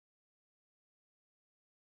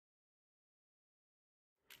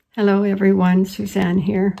Hello everyone, Suzanne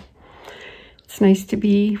here. It's nice to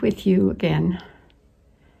be with you again.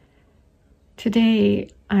 Today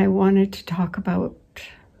I wanted to talk about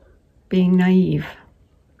being naive.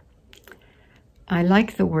 I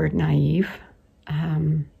like the word naive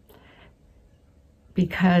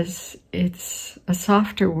because it's a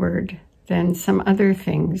softer word than some other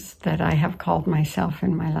things that I have called myself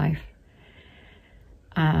in my life.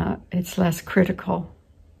 It's less critical.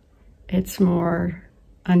 It's more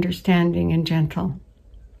understanding and gentle.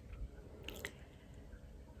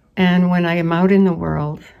 And when I am out in the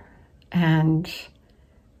world and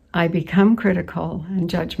I become critical and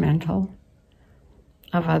judgmental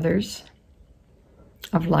of others,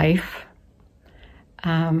 of life,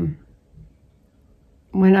 when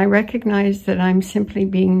I recognize that I'm simply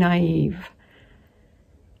being naive,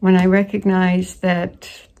 when I recognize that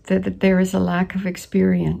there is a lack of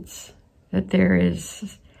experience, that there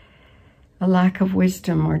is a lack of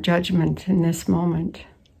wisdom or judgment in this moment,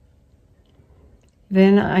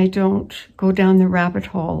 then I don't go down the rabbit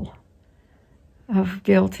hole of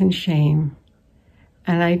guilt and shame,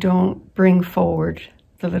 and I don't bring forward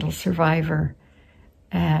the little survivor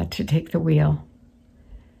to take the wheel.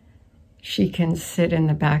 She can sit in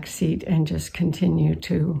the back seat and just continue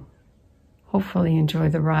to hopefully enjoy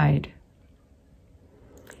the ride.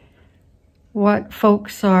 What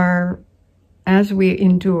folks are, as we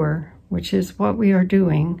endure, which is what we are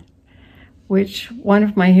doing, which one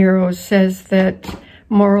of my heroes says that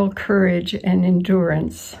moral courage and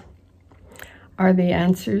endurance are the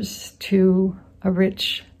answers to a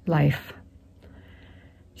rich life.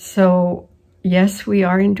 So yes, we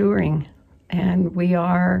are enduring, and we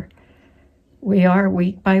are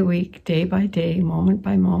week by week, day by day, moment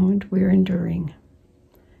by moment, we're enduring.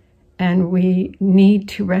 And we need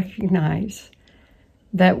to recognize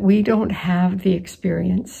that we don't have the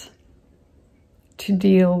experience to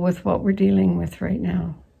deal with what we're dealing with right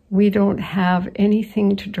now. We don't have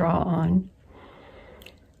anything to draw on,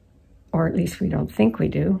 or at least we don't think we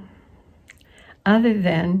do, other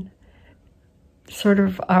than sort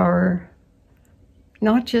of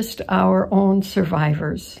not just our own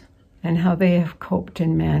survivors and how they have coped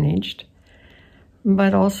and managed,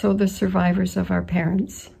 but also the survivors of our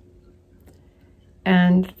parents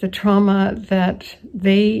and the trauma that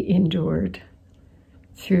they endured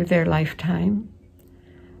through their lifetime.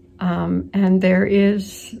 And there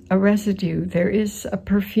is a residue, there is a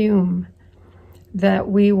perfume that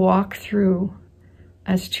we walk through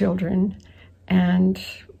as children, and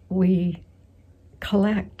we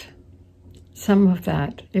collect some of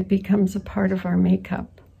that. It becomes a part of our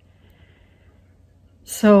makeup.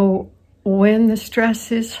 So when the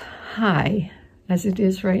stress is high, as it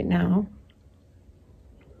is right now,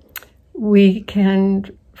 we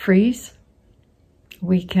can freeze,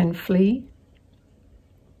 we can flee,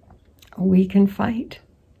 we can fight.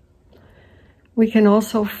 We can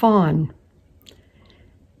also faun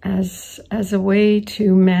as a way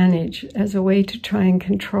to manage, as a way to try and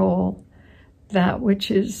control that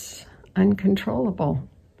which is uncontrollable.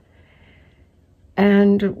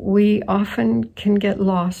 And we often can get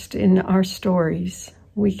lost in our stories.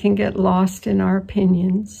 We can get lost in our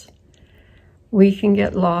opinions. We can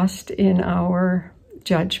get lost in our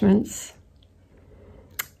judgments,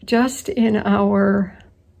 just in our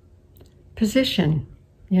position.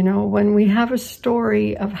 You know, when we have a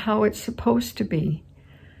story of how it's supposed to be,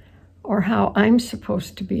 or how I'm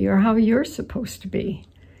supposed to be, or how you're supposed to be,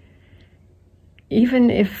 even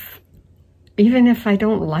if I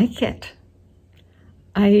don't like it,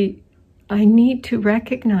 I need to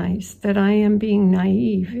recognize that I am being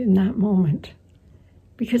naive in that moment,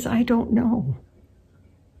 because I don't know.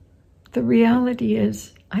 The reality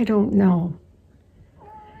is, I don't know.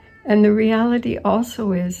 And the reality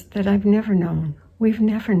also is that I've never known. We've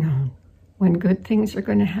never known when good things are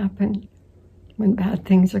going to happen, when bad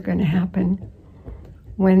things are going to happen,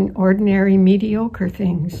 when ordinary, mediocre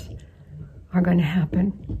things are going to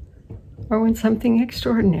happen, or when something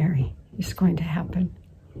extraordinary is going to happen.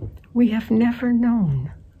 We have never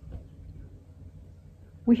known.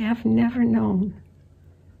 We have never known.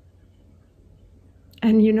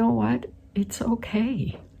 And you know what? It's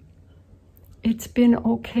okay. It's been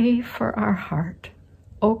okay for our heart,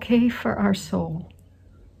 okay for our soul,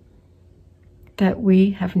 that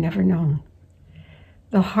we have never known.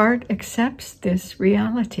 The heart accepts this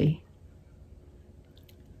reality.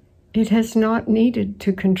 It has not needed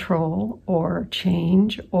to control or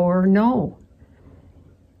change or know.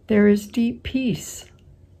 There is deep peace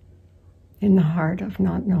in the heart of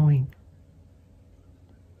not knowing.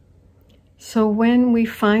 So when we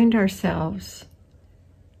find ourselves,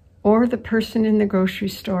 or the person in the grocery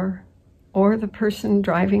store, or the person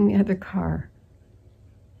driving the other car.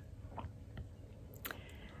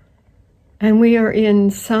 And we are in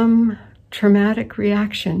some traumatic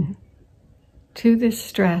reaction to this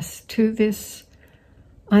stress, to this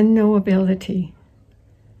unknowability,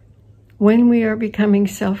 when we are becoming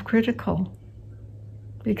self-critical,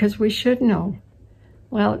 because we should know.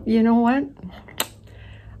 Well, you know what?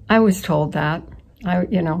 I was told that.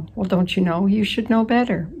 Well, don't you know? You should know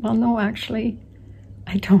better. Well, no, actually,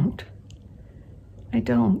 I don't.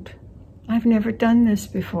 I've never done this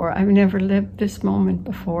before. I've never lived this moment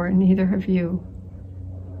before, and neither have you.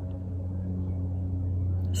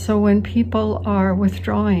 So when people are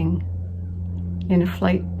withdrawing in a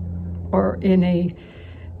flight or in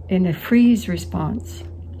a freeze response,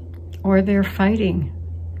 or they're fighting,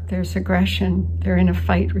 there's aggression, they're in a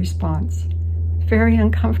fight response, very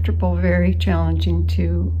uncomfortable, very challenging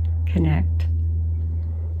to connect.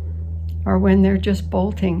 Or when they're just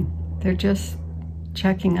bolting, they're just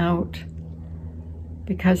checking out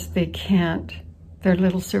because they can't, their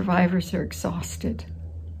little survivors are exhausted.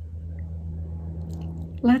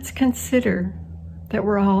 Let's consider that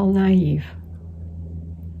we're all naive.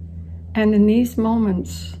 And in these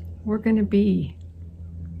moments, we're going to be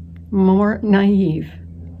more naive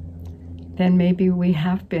than maybe we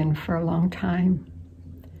have been for a long time.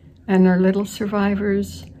 And our little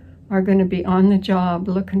survivors are going to be on the job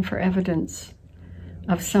looking for evidence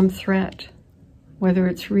of some threat, whether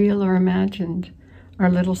it's real or imagined. Our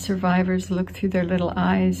little survivors look through their little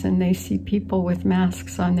eyes and they see people with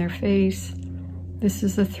masks on their face. This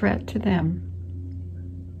is a threat to them.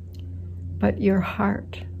 But your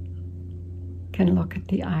heart can look at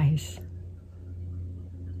the eyes.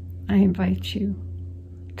 I invite you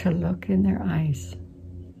to look in their eyes.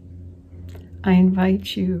 I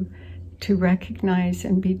invite you to recognize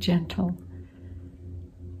and be gentle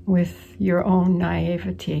with your own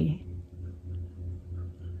naivete.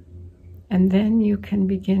 And then you can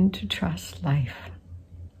begin to trust life.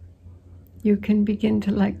 You can begin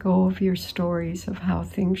to let go of your stories of how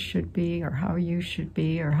things should be, or how you should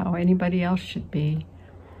be, or how anybody else should be.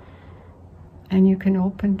 And you can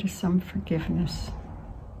open to some forgiveness.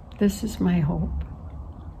 This is my hope.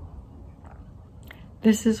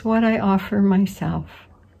 This is what I offer myself.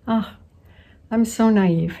 I'm so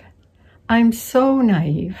naive. I'm so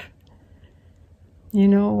naive. You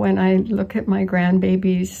know, when I look at my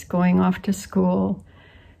grandbabies going off to school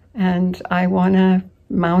and I want to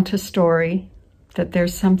mount a story that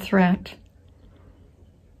there's some threat,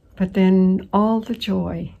 but then all the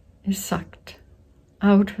joy is sucked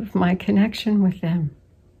out of my connection with them.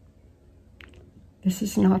 This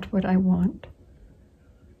is not what I want.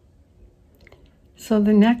 So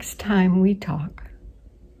the next time we talk,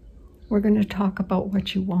 we're going to talk about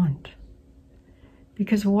what you want.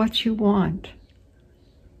 Because what you want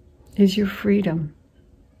is your freedom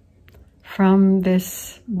from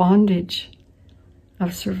this bondage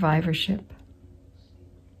of survivorship.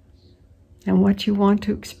 And what you want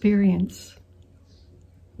to experience.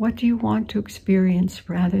 What do you want to experience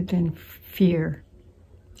rather than fear,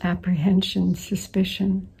 apprehension,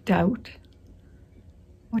 suspicion, doubt?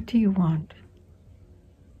 What do you want?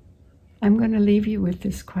 I'm going to leave you with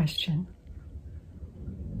this question.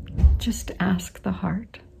 Just ask the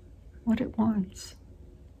heart what it wants.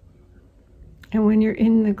 And when you're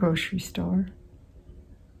in the grocery store,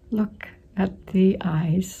 look at the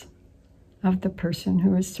eyes of the person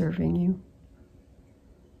who is serving you.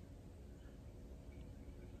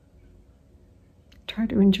 Try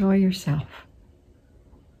to enjoy yourself.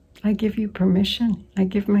 I give you permission. I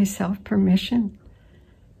give myself permission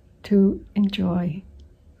to enjoy,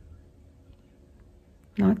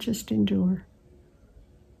 not just endure.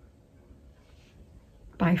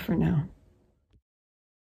 Bye for now.